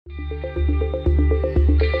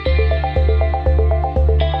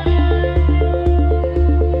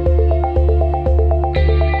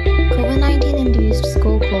COVID-19 induced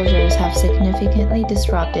school closures have significantly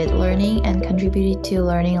disrupted learning and contributed to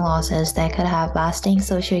learning losses that could have lasting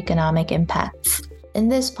socioeconomic impacts. In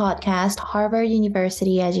this podcast, Harvard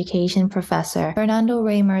University education professor Fernando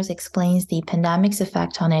Reimers explains the pandemic's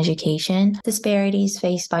effect on education, disparities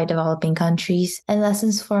faced by developing countries, and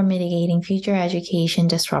lessons for mitigating future education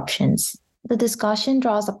disruptions. The discussion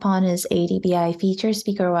draws upon his ADBI feature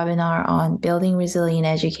speaker webinar on building resilient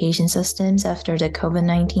education systems after the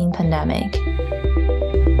COVID-19 pandemic.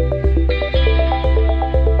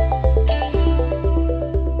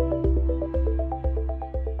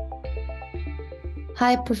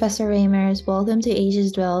 Hi, Professor Reimers. Welcome to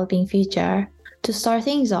Asia's Developing Future. To start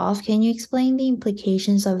things off, can you explain the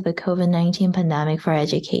implications of the COVID-19 pandemic for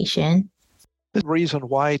education? The reason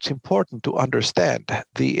why it's important to understand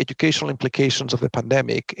the educational implications of the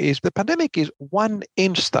pandemic is one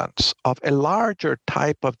instance of a larger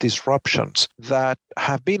type of disruptions that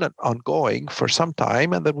have been ongoing for some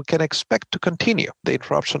time and that we can expect to continue. The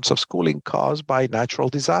interruptions of schooling caused by natural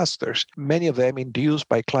disasters, many of them induced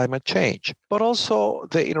by climate change, but also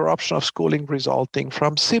the interruption of schooling resulting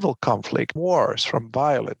from civil conflict, wars, from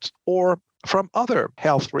violence, or from other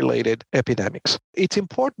health-related epidemics. It's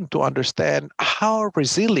important to understand how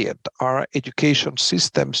resilient are education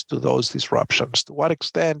systems to those disruptions. To what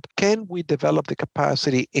extent can we develop the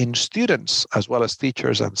capacity in students as well as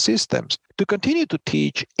teachers and systems to continue to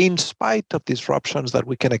teach in spite of disruptions that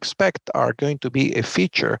we can expect are going to be a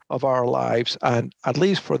feature of our lives, and at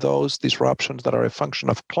least for those disruptions that are a function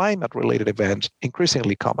of climate-related events,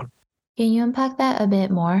 increasingly common. Can you unpack that a bit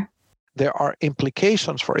more? There are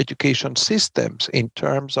implications for education systems in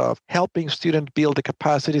terms of helping students build the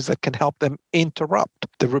capacities that can help them interrupt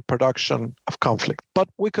the reproduction of conflict. But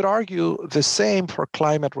we could argue the same for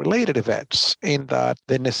climate-related events, in that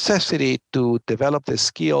the necessity to develop the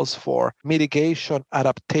skills for mitigation,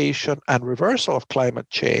 adaptation, and reversal of climate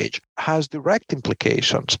change has direct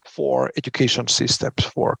implications for education systems,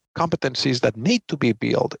 for competencies that need to be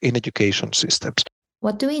built in education systems.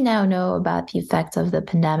 What do we now know about the effects of the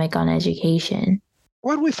pandemic on education?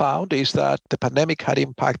 What we found is that the pandemic had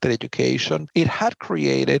impacted education. It had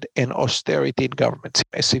created an austerity in governments,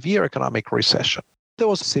 a severe economic recession. There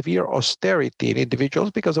was severe austerity in individuals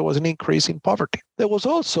because there was an increase in poverty. There was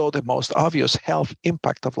also the most obvious health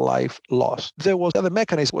impact of life loss. The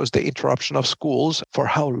mechanism was the interruption of schools, for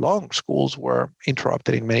how long schools were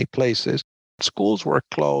interrupted in many places. Schools were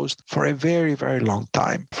closed for a very, very long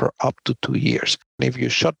time, for up to 2 years. And if you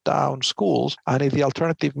shut down schools, and if the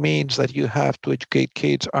alternative means that you have to educate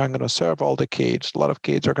kids aren't going to serve all the kids, a lot of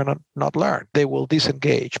kids are going to not learn. They will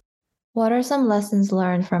disengage. What are some lessons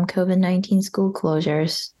learned from COVID-19 school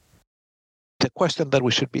closures? The question that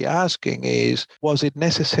we should be asking is, was it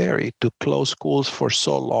necessary to close schools for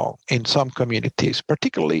so long in some communities,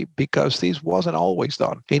 particularly because this wasn't always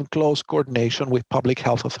done in close coordination with public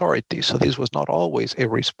health authorities. So this was not always a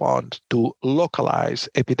response to localized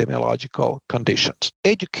epidemiological conditions.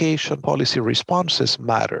 Education policy responses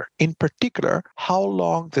matter. In particular, how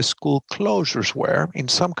long the school closures were. In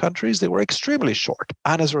some countries, they were extremely short.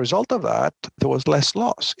 And as a result of that, there was less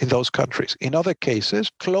loss in those countries. In other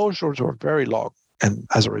cases, closures were very long. And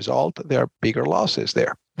as a result, there are bigger losses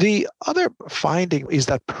there. The other finding is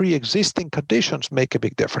that pre-existing conditions make a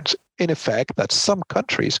big difference. In effect, that some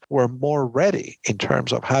countries were more ready in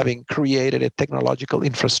terms of having created a technological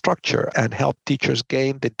infrastructure and helped teachers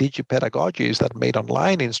gain the digipedagogies that made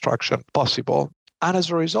online instruction possible. And as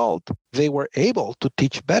a result, they were able to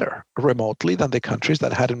teach better remotely than the countries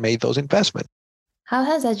that hadn't made those investments. How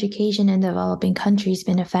has education in developing countries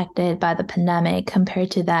been affected by the pandemic compared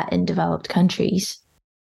to that in developed countries?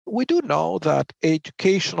 We do know that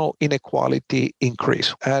educational inequality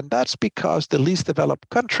increased, and that's because the least developed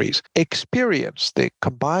countries experience the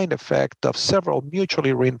combined effect of several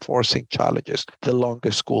mutually reinforcing challenges: the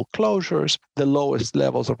longest school closures, the lowest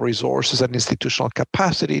levels of resources and institutional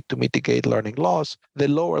capacity to mitigate learning loss, the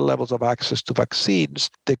lower levels of access to vaccines,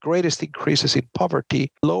 the greatest increases in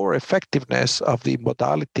poverty, lower effectiveness of the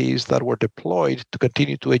modalities that were deployed to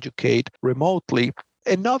continue to educate remotely.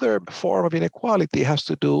 Another form of inequality has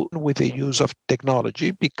to do with the use of technology,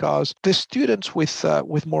 because the students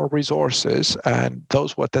with more resources and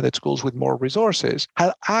those who attended schools with more resources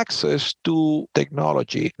had access to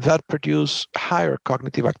technology that produce higher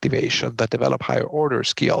cognitive activation, that develop higher order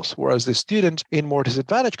skills, whereas the students in more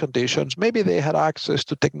disadvantaged conditions, maybe they had access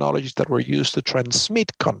to technologies that were used to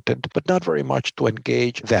transmit content, but not very much to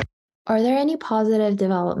engage them. Are there any positive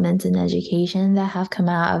developments in education that have come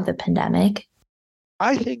out of the pandemic?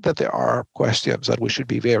 I think that there are questions that we should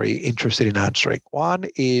be very interested in answering. One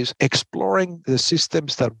is exploring the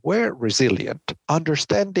systems that were resilient,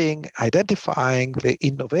 understanding, identifying the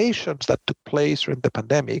innovations that took place during the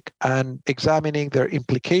pandemic, and examining their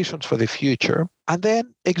implications for the future. And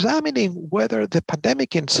then examining whether the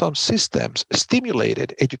pandemic in some systems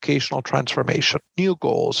stimulated educational transformation, new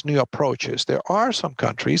goals, new approaches. There are some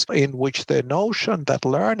countries in which the notion that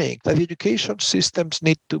the education systems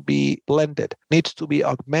need to be blended, needs to be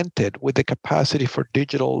augmented with the capacity for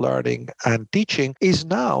digital learning and teaching is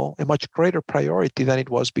now a much greater priority than it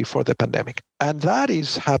was before the pandemic. And that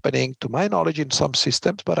is happening, to my knowledge, in some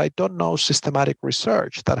systems, but I don't know systematic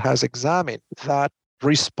research that has examined that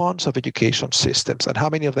response of education systems and how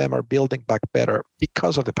many of them are building back better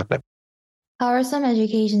because of the pandemic. How are some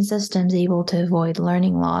education systems able to avoid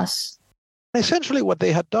learning loss? Essentially, what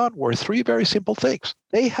they had done were three very simple things.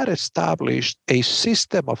 They had established a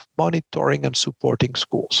system of monitoring and supporting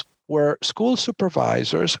schools, where school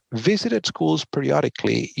supervisors visited schools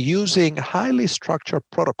periodically using highly structured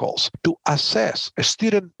protocols to assess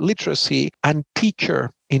student literacy and teacher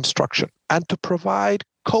instruction, and to provide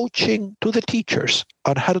coaching to the teachers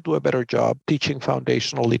on how to do a better job teaching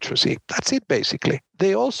foundational literacy. That's it, basically.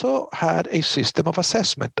 They also had a system of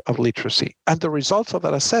assessment of literacy, and the results of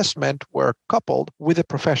that assessment were coupled with the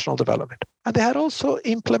professional development. And they had also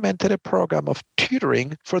implemented a program of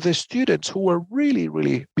tutoring for the students who were really,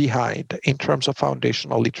 really behind in terms of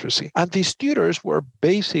foundational literacy. And these tutors were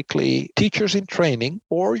basically teachers in training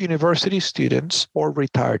or university students or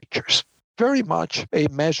retired teachers. Very much a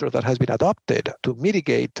measure that has been adopted to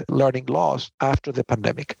mitigate learning loss after the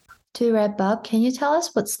pandemic. To wrap up, can you tell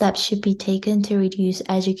us what steps should be taken to reduce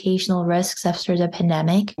educational risks after the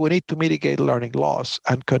pandemic? We need to mitigate learning loss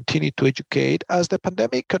and continue to educate as the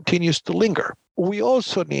pandemic continues to linger. We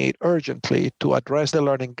also need urgently to address the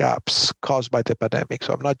learning gaps caused by the pandemic.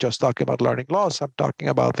 So I'm not just talking about learning loss, I'm talking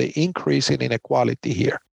about the increase in inequality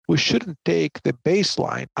here. We shouldn't take the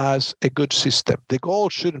baseline as a good system. The goal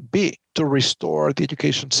shouldn't be to restore the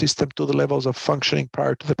education system to the levels of functioning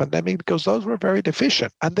prior to the pandemic, because those were very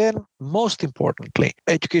deficient. And then, most importantly,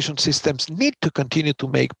 education systems need to continue to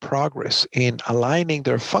make progress in aligning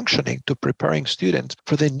their functioning to preparing students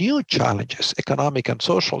for the new challenges, economic and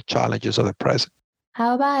social challenges of the present.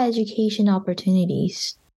 How about education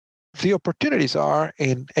opportunities? The opportunities are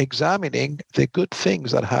in examining the good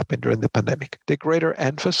things that happened during the pandemic. The greater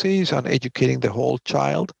emphasis on educating the whole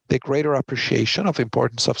child, the greater appreciation of the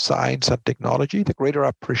importance of science and technology, the greater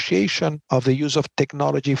appreciation of the use of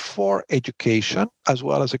technology for education, as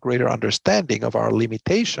well as a greater understanding of our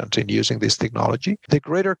limitations in using this technology, the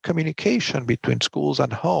greater communication between schools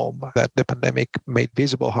and home that the pandemic made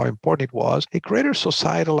visible how important it was, a greater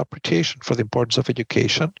societal appreciation for the importance of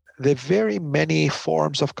education, the very many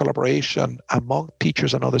forms of collaboration among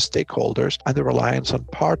teachers and other stakeholders, and the reliance on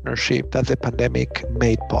partnership that the pandemic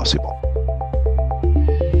made possible.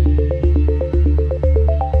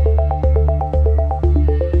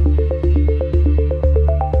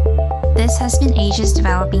 This has been Asia's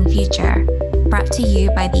Developing Future, brought to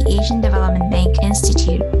you by the Asian Development Bank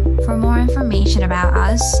Institute. For more information about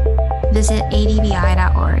us, visit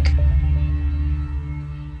adbi.org.